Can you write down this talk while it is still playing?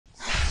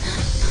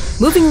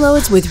Moving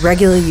loads with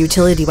regular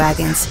utility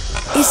wagons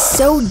is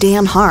so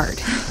damn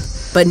hard.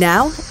 But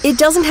now, it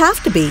doesn't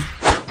have to be.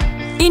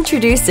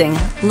 Introducing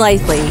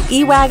Lively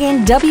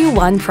E-Wagon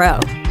W1 Pro,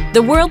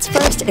 the world's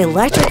first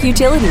electric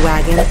utility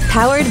wagon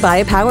powered by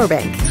a power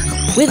bank.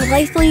 With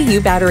Lively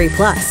U Battery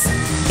Plus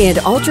and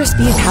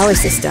ultra-speed power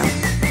system,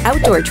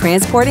 outdoor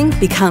transporting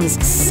becomes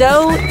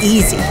so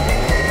easy.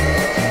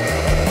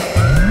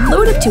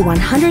 Load up to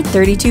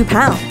 132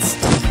 pounds.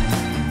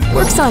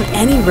 Works on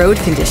any road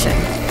condition.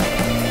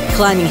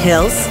 Climbing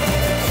hills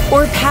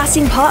or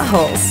passing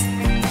potholes.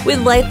 With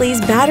Lively's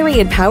battery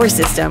and power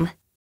system,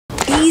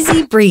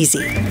 easy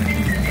breezy.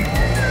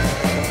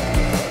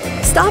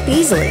 Stop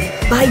easily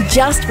by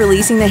just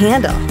releasing the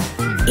handle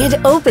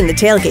and open the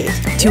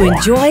tailgate to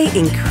enjoy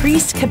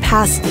increased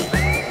capacity.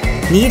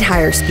 Need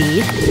higher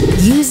speed?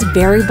 Use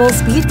variable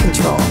speed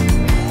control.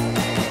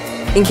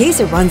 In case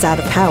it runs out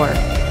of power,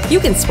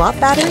 you can swap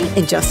battery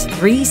in just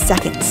 3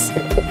 seconds.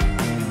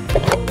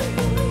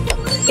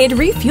 And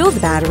refuel the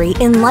battery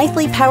in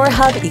Lively Power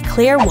Hub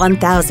Eclair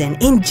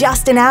 1000 in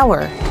just an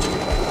hour.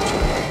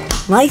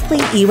 Lively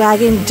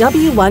E-Wagon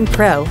W1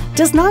 Pro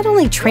does not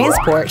only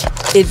transport,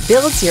 it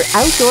builds your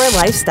outdoor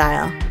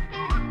lifestyle.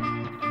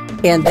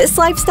 And this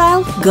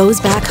lifestyle goes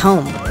back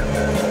home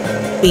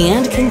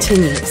and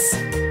continues.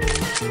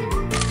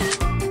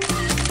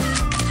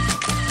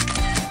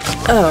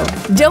 Oh,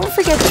 don't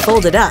forget to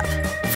fold it up.